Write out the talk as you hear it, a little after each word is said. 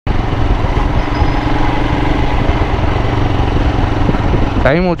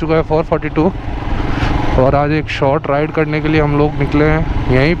Time हो चुका है 4:42 और आज एक शॉर्ट राइड करने के लिए हम लोग निकले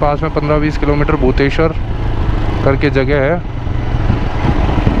हैं। यहीं पास में 15-20 किलोमीटर भूतेश्वर करके जगह है,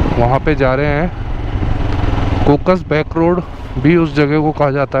 वहाँ पे जा रहे हैं। कोकस बैक रोड भी उस जगह को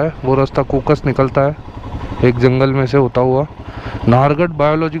कहा जाता है। वो रास्ता कोकस निकलता है एक जंगल में से होता हुआ। नाहरगढ़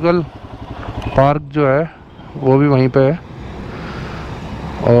बायोलॉजिकल पार्क जो है वो भी वहीं पे है।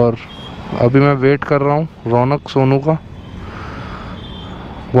 और अभी मैं वेट कर रहा हूँ रौनक सोनू का,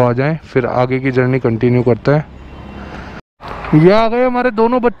 वो आ जाएं फिर आगे की जर्नी कंटिन्यू करते हैं। ये आ गए हमारे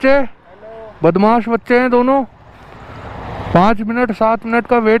दोनों बच्चे, बदमाश बच्चे हैं दोनों। 5 मिनट 7 मिनट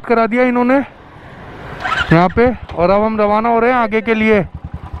का वेट करा दिया इन्होंने यहाँ पे, और अब हम रवाना हो रहे हैं आगे के लिए।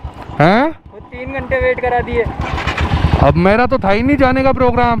 हैं 3 घंटे वेट करा दिए। अब मेरा तो था ही नहीं जाने का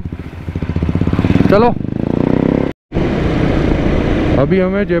प्रोग्राम। चलो अभी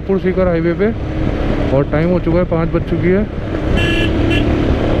हमें जयपुर सीकर हाईवे पे, और टाइम हो चुका है 5 बज चुकी है।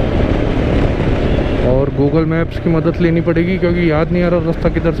 और गूगल मैप्स की मदद लेनी पड़ेगी क्योंकि याद नहीं आ रहा रास्ता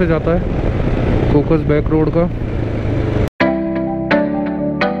किधर से जाता है कोकस बैक रोड का।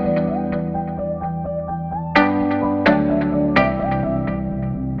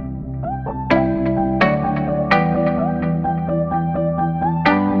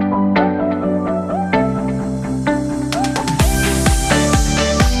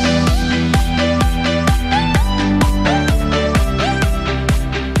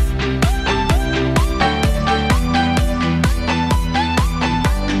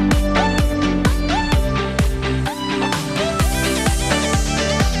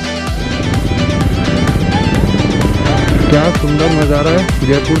 क्या सुंदर नज़ारा है।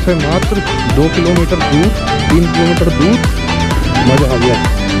 जयपुर से मात्र 2 किलोमीटर दूर, 3 किलोमीटर दूर, मज़ा आ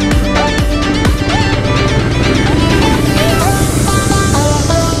गया।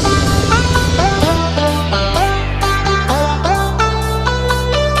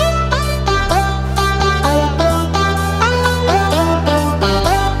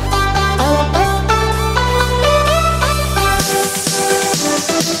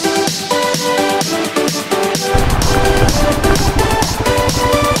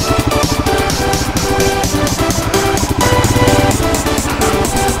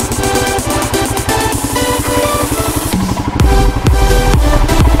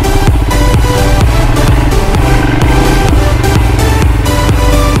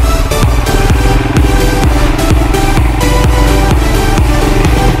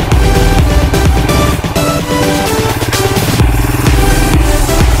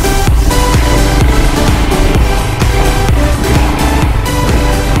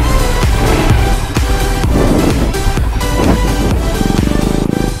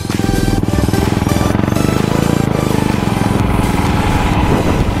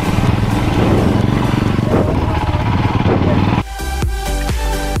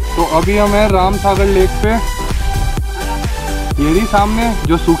 अभी हम हैं राम सागर लेक पे। ये रही सामने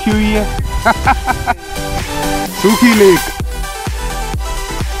जो सूखी हुई है सूखी लेक।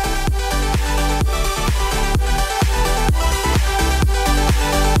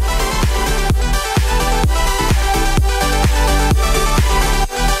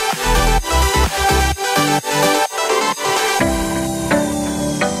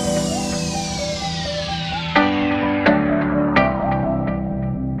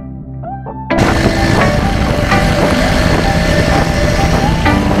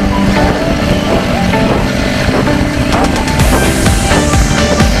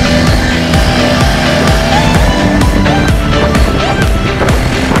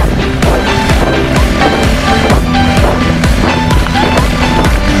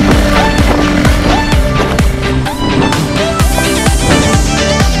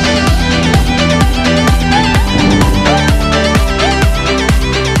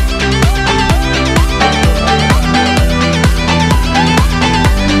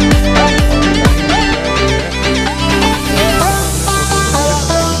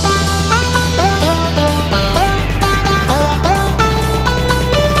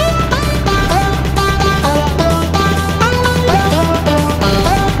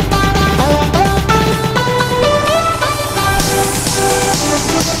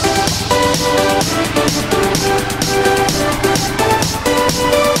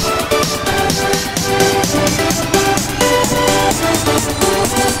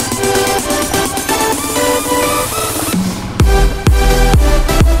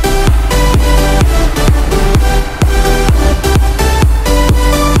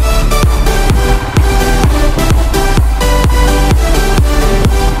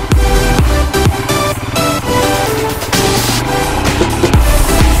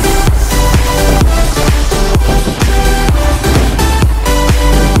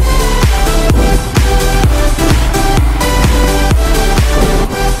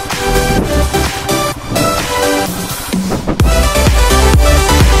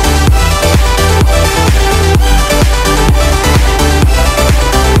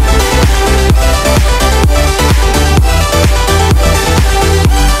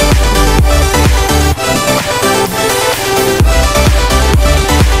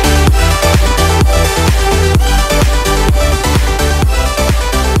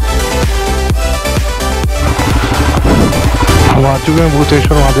 चुके हैं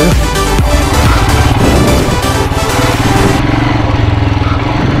भूतेश्वर महादेव।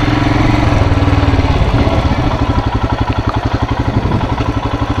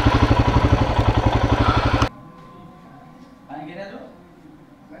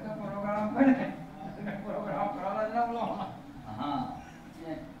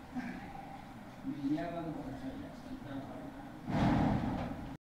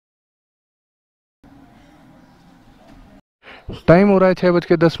 टाइम हो रहा है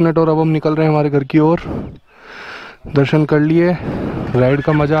 6:10 और अब हम निकल रहे हैं हमारे घर की ओर। दर्शन कर लिए, राइड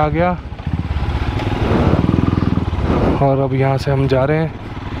का मज़ा आ गया और अब यहाँ से हम जा रहे हैं।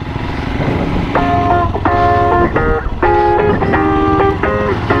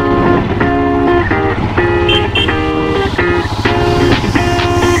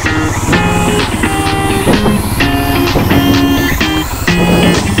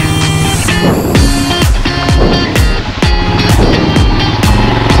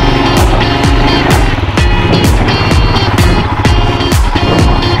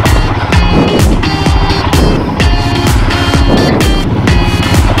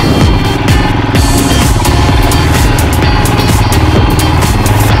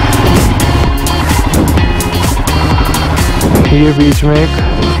 ये बीच में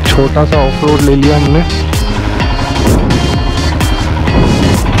एक छोटा सा ऑफ रोड ले लिया हमने।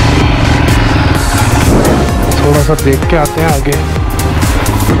 थोड़ा सा देख के आते हैं आगे,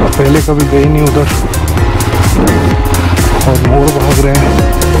 पहले कभी गए नहीं उधर और मोड़ भाग रहे हैं।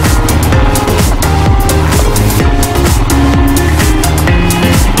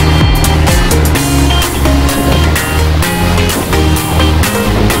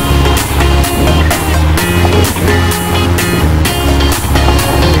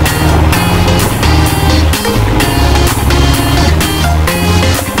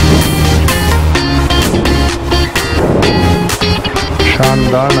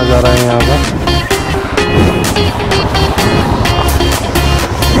 शानदार नज़ारा है यहाँ का।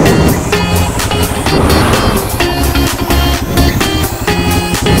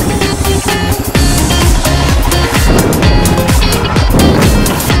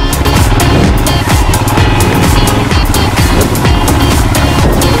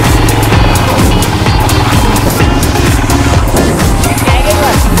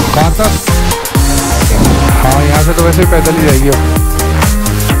 कहाँ तक? हाँ, यहाँ से तो वैसे ही पैदल ही जाएगी अब।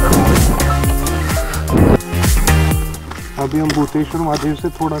 अभी हम भूतेश्वर महादेव से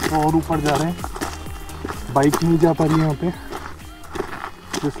थोड़ा सा और ऊपर जा रहे हैं। बाइक नहीं जा पा रही है यहाँ पे,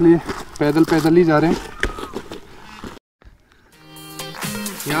 इसलिए पैदल पैदल ही जा रहे हैं।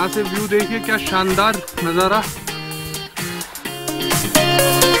 यहाँ से व्यू देखिए, क्या शानदार नज़ारा।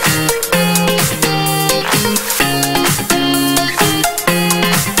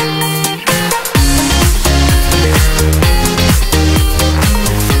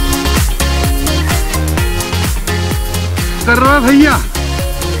 कर रहा है भैया,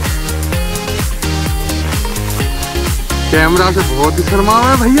 कैमरा से बहुत ही शर्मा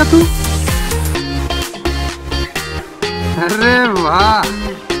है भैया तू। अरे वाह,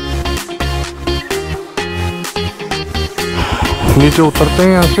 नीचे उतरते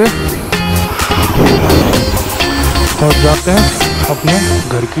हैं यहाँ से और जाते हैं अपने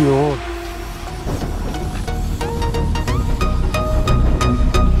घर की ओर।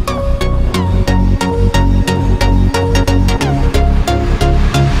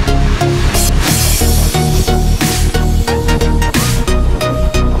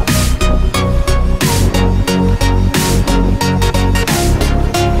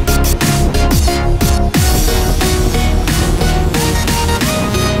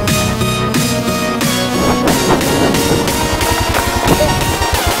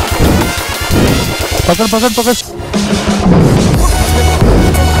 पकड़ पकड़ पकड़।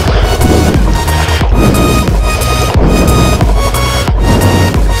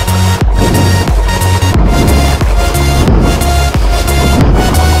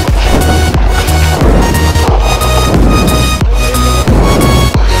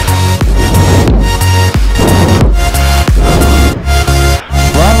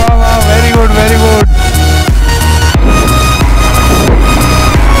 वाह वाह वाह, very good very good.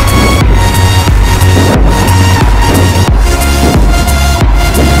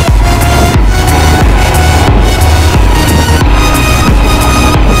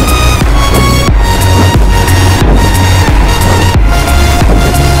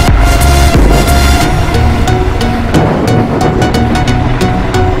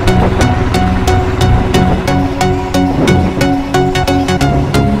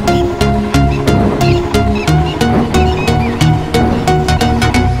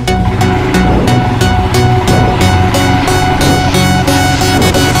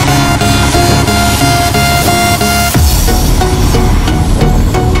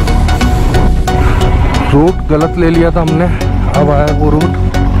 Root गलत ले लिया था हमने, अब आया वो रूट।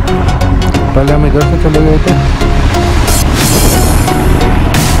 पहले हम इधर से चले गए थे।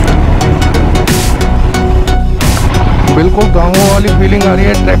 बिल्कुल गाँवों वाली फीलिंग आ रही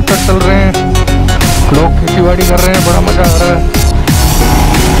है। ट्रैक्टर चल रहे हैं, लोग खेतीबाड़ी कर रहे हैं, बड़ा मजा आ रहा है।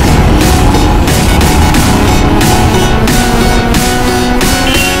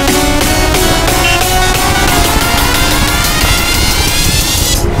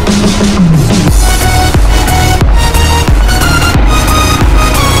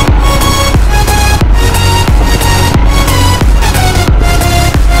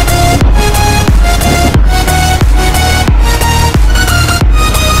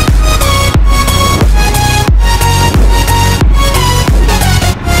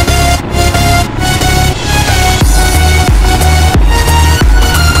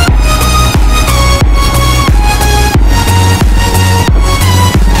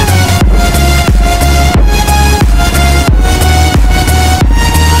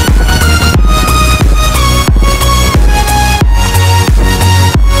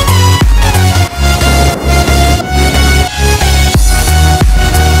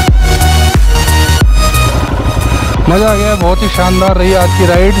 मज़ा आ गया, बहुत ही शानदार रही आज की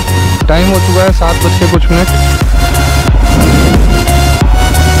राइड। टाइम हो चुका है 7 बज के कुछ मिनट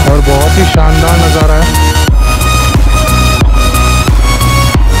और बहुत ही शानदार नज़ारा है।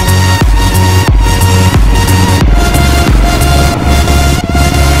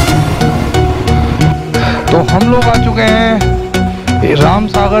 तो हम लोग आ चुके हैं राम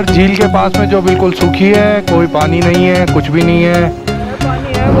सागर झील के पास में, जो बिल्कुल सूखी है, कोई पानी नहीं है, कुछ भी नहीं है।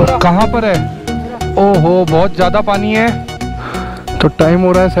 पानी है। कहाँ पर है? ओहो, बहुत ज़्यादा पानी है। तो टाइम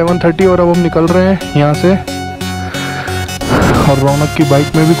हो रहा है 7:30 और अब हम निकल रहे हैं यहाँ से। और रौनक की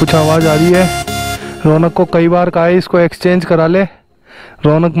बाइक में भी कुछ आवाज़ आ रही है। रौनक को कई बार कहा है इसको एक्सचेंज करा ले,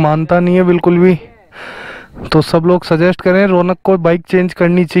 रौनक मानता नहीं है बिल्कुल भी। तो सब लोग सजेस्ट करें रौनक को बाइक चेंज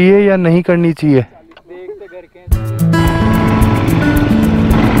करनी चाहिए या नहीं करनी चाहिए।